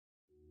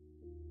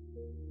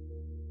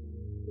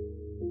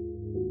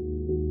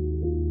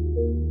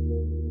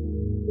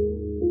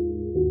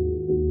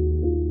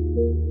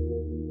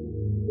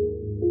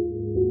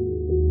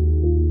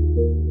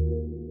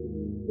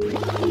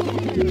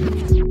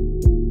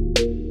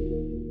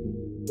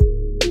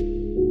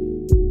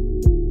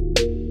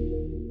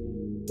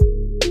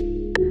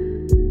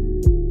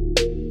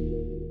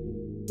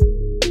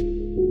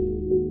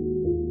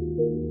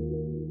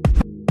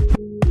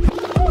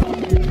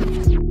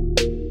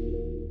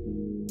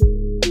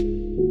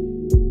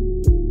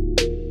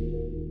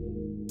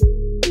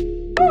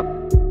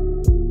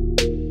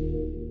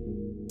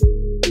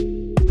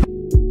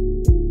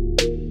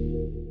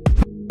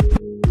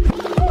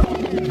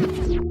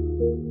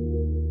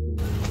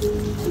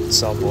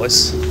What's up,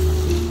 boys?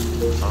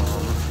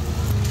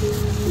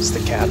 It's the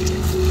captain.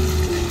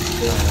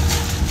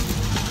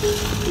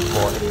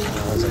 Boy,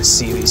 as I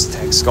see these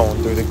texts going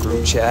through the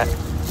group chat,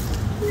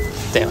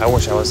 damn, I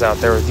wish I was out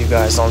there with you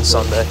guys on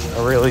Sunday.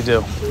 I really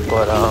do.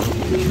 But,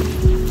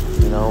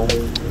 you know,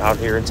 I'm out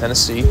here in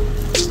Tennessee.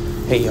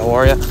 Hey, how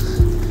are ya?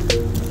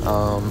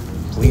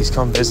 Please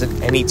come visit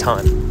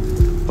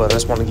anytime. But I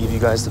just want to give you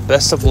guys the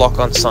best of luck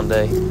on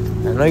Sunday.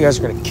 I know you guys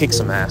are going to kick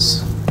some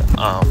ass.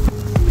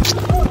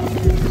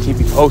 Keep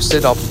you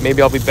posted.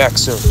 Maybe I'll be back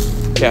soon.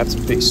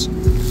 Captain, peace.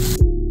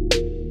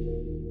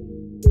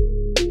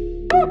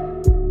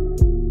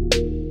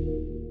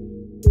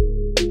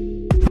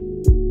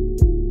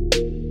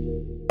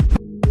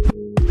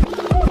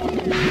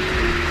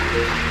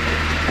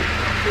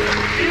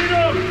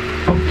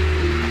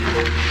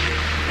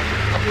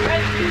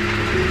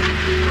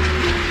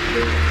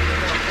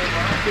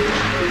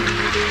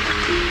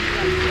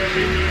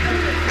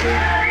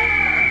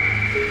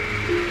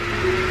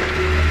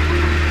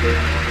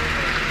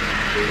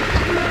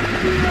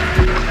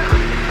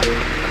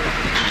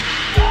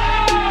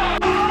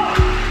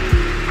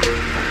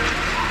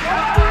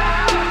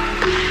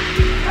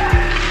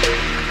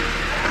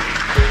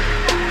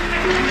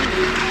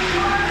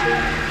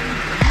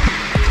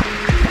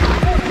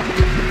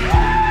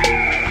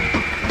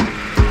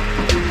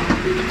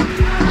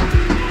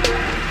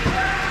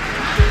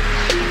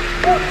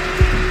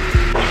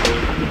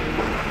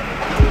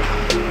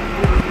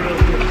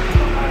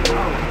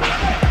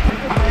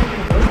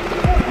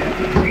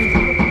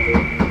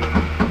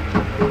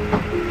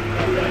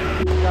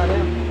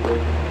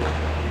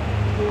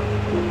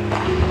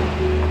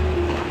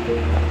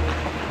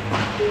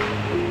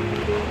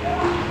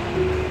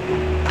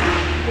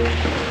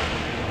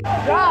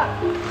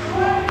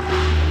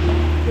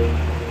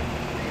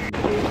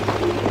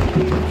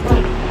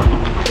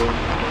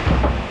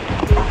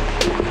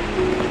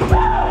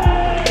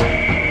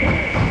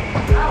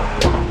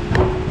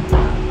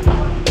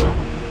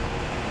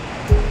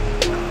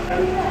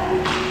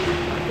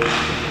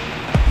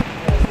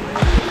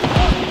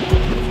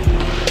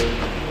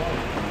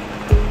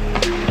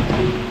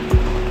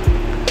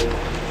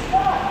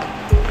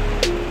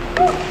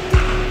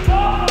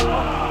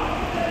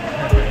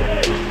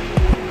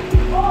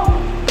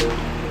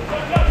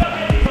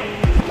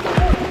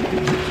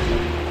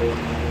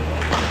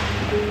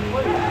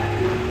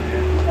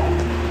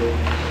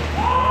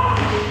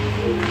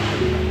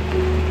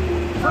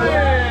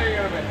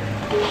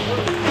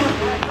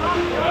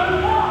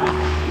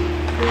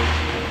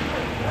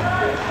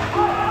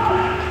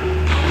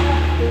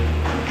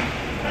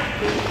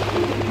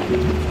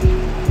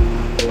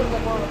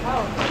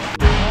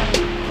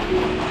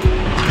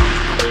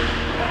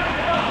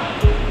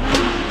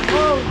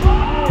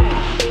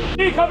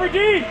 Cover D!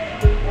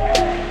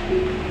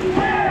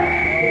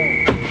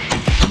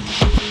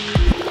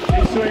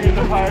 He's swinging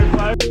the Pirate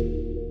flag.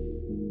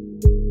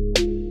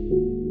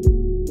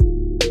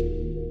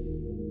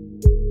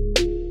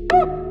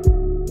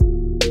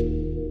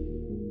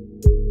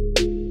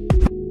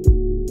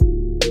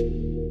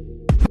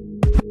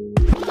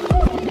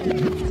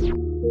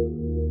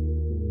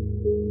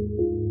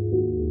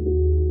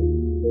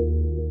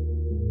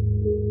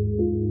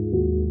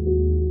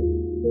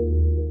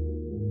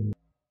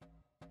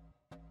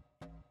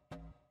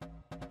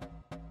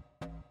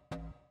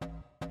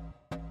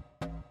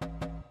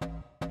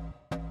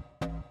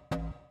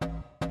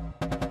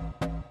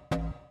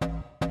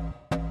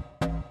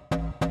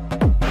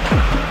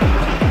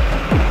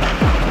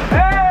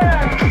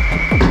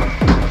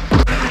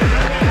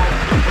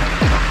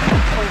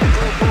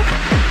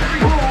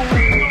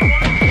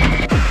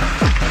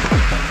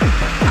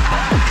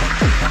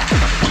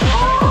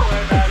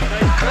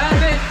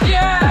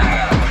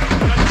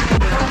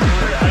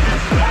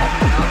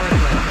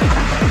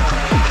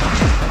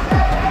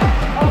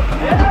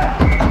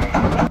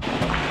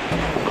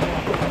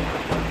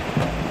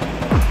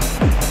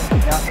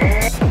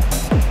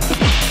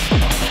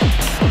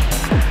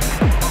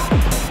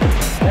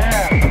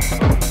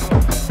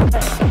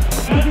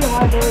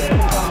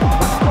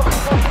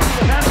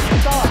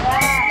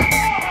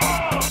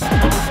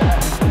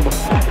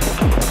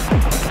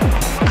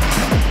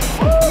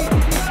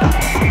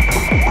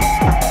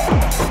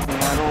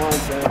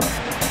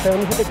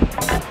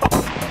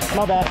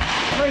 My bad.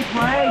 Great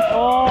play.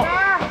 Oh.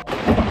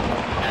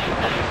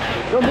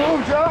 Good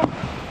move, Joe.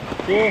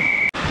 Yeah.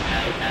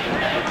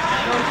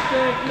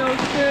 No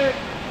stick.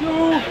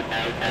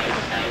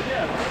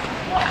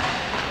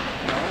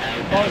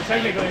 Oh,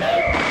 technically.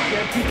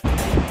 Yeah,